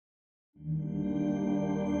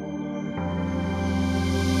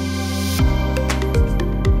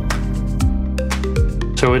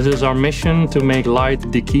So it is our mission to make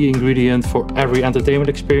light the key ingredient for every entertainment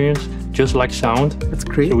experience, just like sound. That's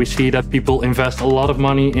great. So we see that people invest a lot of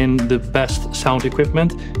money in the best sound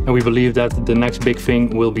equipment, and we believe that the next big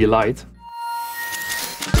thing will be light.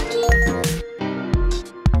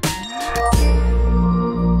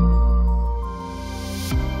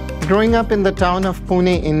 Growing up in the town of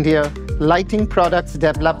Pune, India, lighting products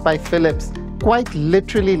developed by Philips quite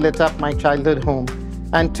literally lit up my childhood home.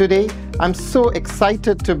 And today, I'm so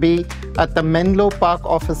excited to be at the Menlo Park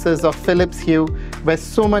offices of Philips Hue, where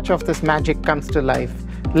so much of this magic comes to life.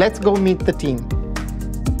 Let's go meet the team.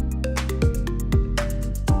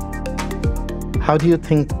 How do you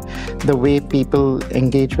think the way people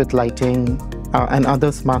engage with lighting and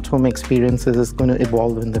other smart home experiences is going to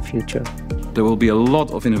evolve in the future? There will be a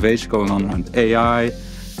lot of innovation going on around AI,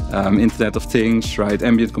 Internet of Things, right,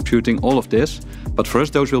 ambient computing, all of this. But for us,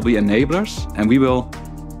 those will be enablers, and we will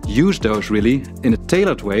use those really in a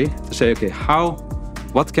tailored way to say, okay,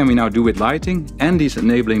 what can we now do with lighting and these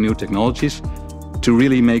enabling new technologies to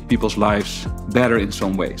really make people's lives better in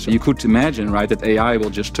some way. So you could imagine, right, that AI will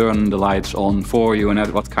just turn the lights on for you and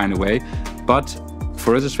at what kind of way. But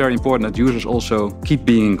for us, it's very important that users also keep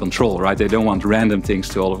being in control, right? They don't want random things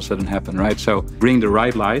to all of a sudden happen, right? So bring the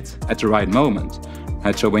right light at the right moment.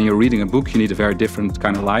 Right? So when you're reading a book, you need a very different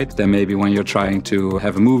kind of light than maybe when you're trying to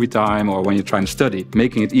have a movie time or when you're trying to study.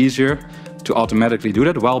 Making it easier to automatically do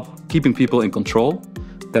that while keeping people in control,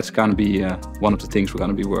 that's going to be one of the things we're going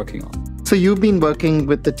to be working on. So you've been working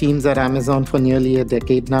with the teams at Amazon for nearly a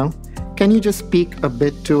decade now. Can you just speak a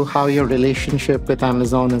bit to how your relationship with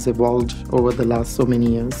Amazon has evolved over the last so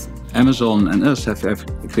many years? Amazon and us have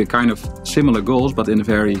kind of similar goals, but in a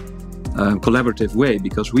very collaborative way,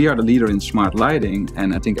 because we are the leader in smart lighting,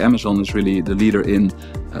 and I think Amazon is really the leader in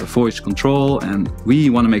voice control, and we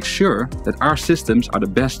want to make sure that our systems are the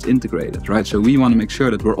best integrated, right? So we want to make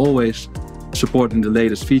sure that we're always supporting the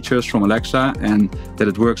latest features from Alexa and that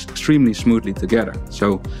it works extremely smoothly together.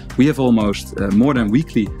 So we have almost more than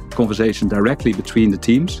weekly conversation directly between the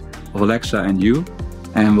teams of Alexa and you,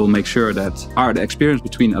 and we'll make sure that the experience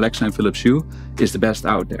between Alexa and Philips Hue is the best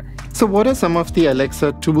out there. So what are some of the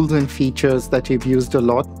Alexa tools and features that you've used a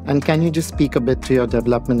lot? And can you just speak a bit to your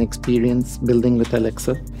development experience building with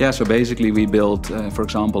Alexa? Yeah, so basically we built, for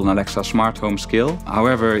example, an Alexa smart home skill.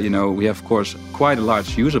 However, we have, of course, quite a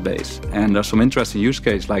large user base. And there's some interesting use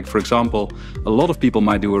cases. Like, for example, a lot of people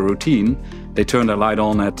might do a routine. They turn their light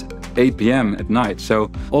on at 8 p.m. at night. So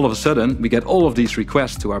all of a sudden, we get all of these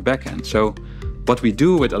requests to our backend. So what we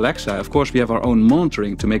do with Alexa, of course, we have our own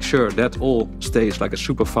monitoring to make sure that all stays like a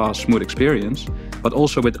super fast, smooth experience. But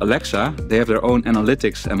also with Alexa, they have their own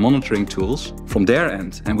analytics and monitoring tools from their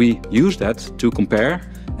end. And we use that to compare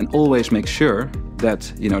and always make sure that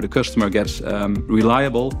the customer gets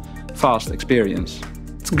reliable, fast experience.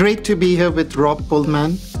 It's great to be here with Rob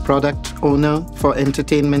Pullman, product owner for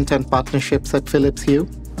entertainment and partnerships at Philips Hue.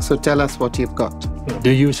 So tell us what you've got.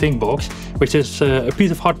 The Hue Sync Box, which is a piece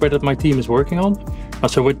of hardware that my team is working on.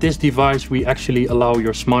 So with this device, we actually allow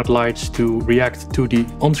your smart lights to react to the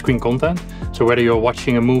on-screen content. So whether you're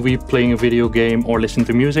watching a movie, playing a video game, or listening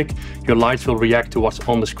to music, your lights will react to what's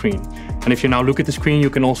on the screen. And if you now look at the screen, you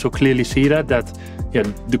can also clearly see that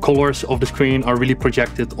the colors of the screen are really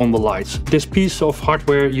projected on the lights. This piece of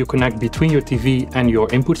hardware you connect between your TV and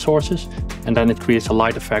your input sources, and then it creates a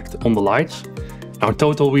light effect on the lights. Now in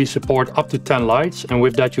total we support up to 10 lights, and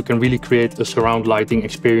with that you can really create a surround lighting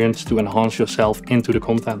experience to enhance yourself into the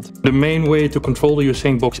content. The main way to control the Hue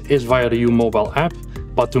Sync Box is via the Hue mobile app,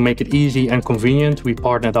 but to make it easy and convenient we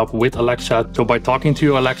partnered up with Alexa. So by talking to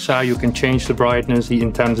your Alexa you can change the brightness, the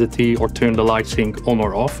intensity, or turn the light sync on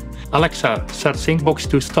or off. Alexa, set Sync Box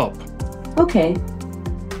to stop. Okay.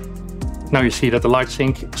 Now you see that the light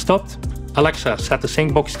sync stopped. Alexa, set the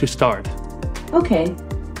Sync Box to start. Okay.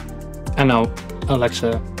 And now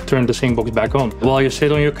Alexa, turn the Sync Box back on. While you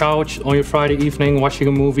sit on your couch on your Friday evening watching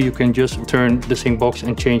a movie, you can just turn the Sync Box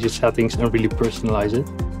and change its settings and really personalize it.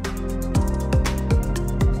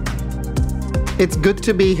 It's good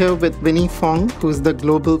to be here with Winnie Fong, who's the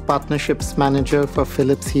Global Partnerships Manager for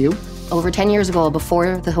Philips Hue. Over 10 years ago,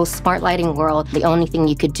 before the whole smart lighting world, the only thing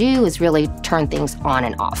you could do is really turn things on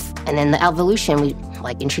and off. And then the evolution, we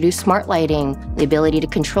introduced smart lighting, the ability to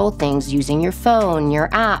control things using your phone, your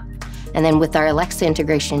app. And then with our Alexa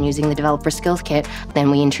integration using the Developer Skills Kit,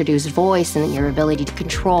 then we introduced voice and your ability to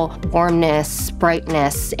control warmness,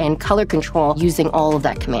 brightness, and color control using all of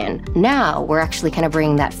that command. Now we're actually kind of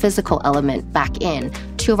bringing that physical element back in.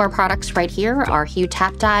 Two of our products right here are Hue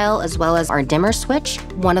Tactile as well as our dimmer switch.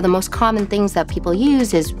 One of the most common things that people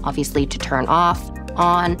use is obviously to turn off,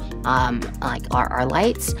 on, like our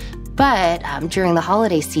lights. But during the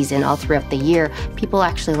holiday season, all throughout the year, people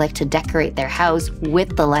actually like to decorate their house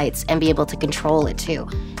with the lights and be able to control it too.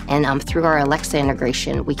 And through our Alexa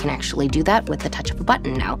integration, we can actually do that with the touch of a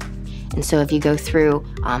button now. And so if you go through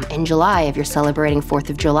in July, if you're celebrating 4th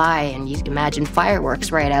of July and you imagine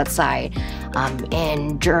fireworks right outside,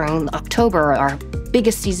 and during October, our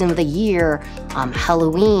biggest season of the year,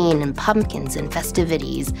 Halloween and pumpkins and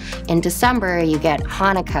festivities. In December, you get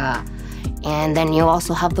Hanukkah. And then you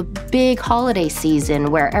also have the big holiday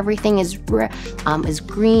season where everything is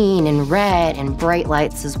green and red and bright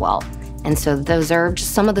lights as well. And so those are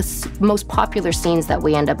just some of the most popular scenes that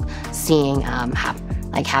we end up seeing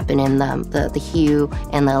happen in the Hue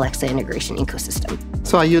and the Alexa integration ecosystem.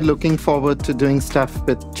 So are you looking forward to doing stuff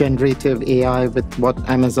with generative AI, with what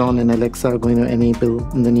Amazon and Alexa are going to enable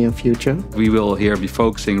in the near future? We will here be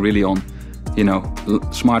focusing really on,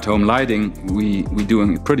 smart home lighting. We're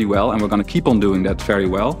doing it pretty well, and we're going to keep on doing that very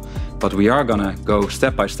well. But we are going to go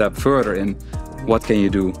step by step further in what can you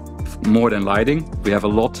do more than lighting. We have a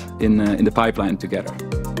lot in the pipeline together.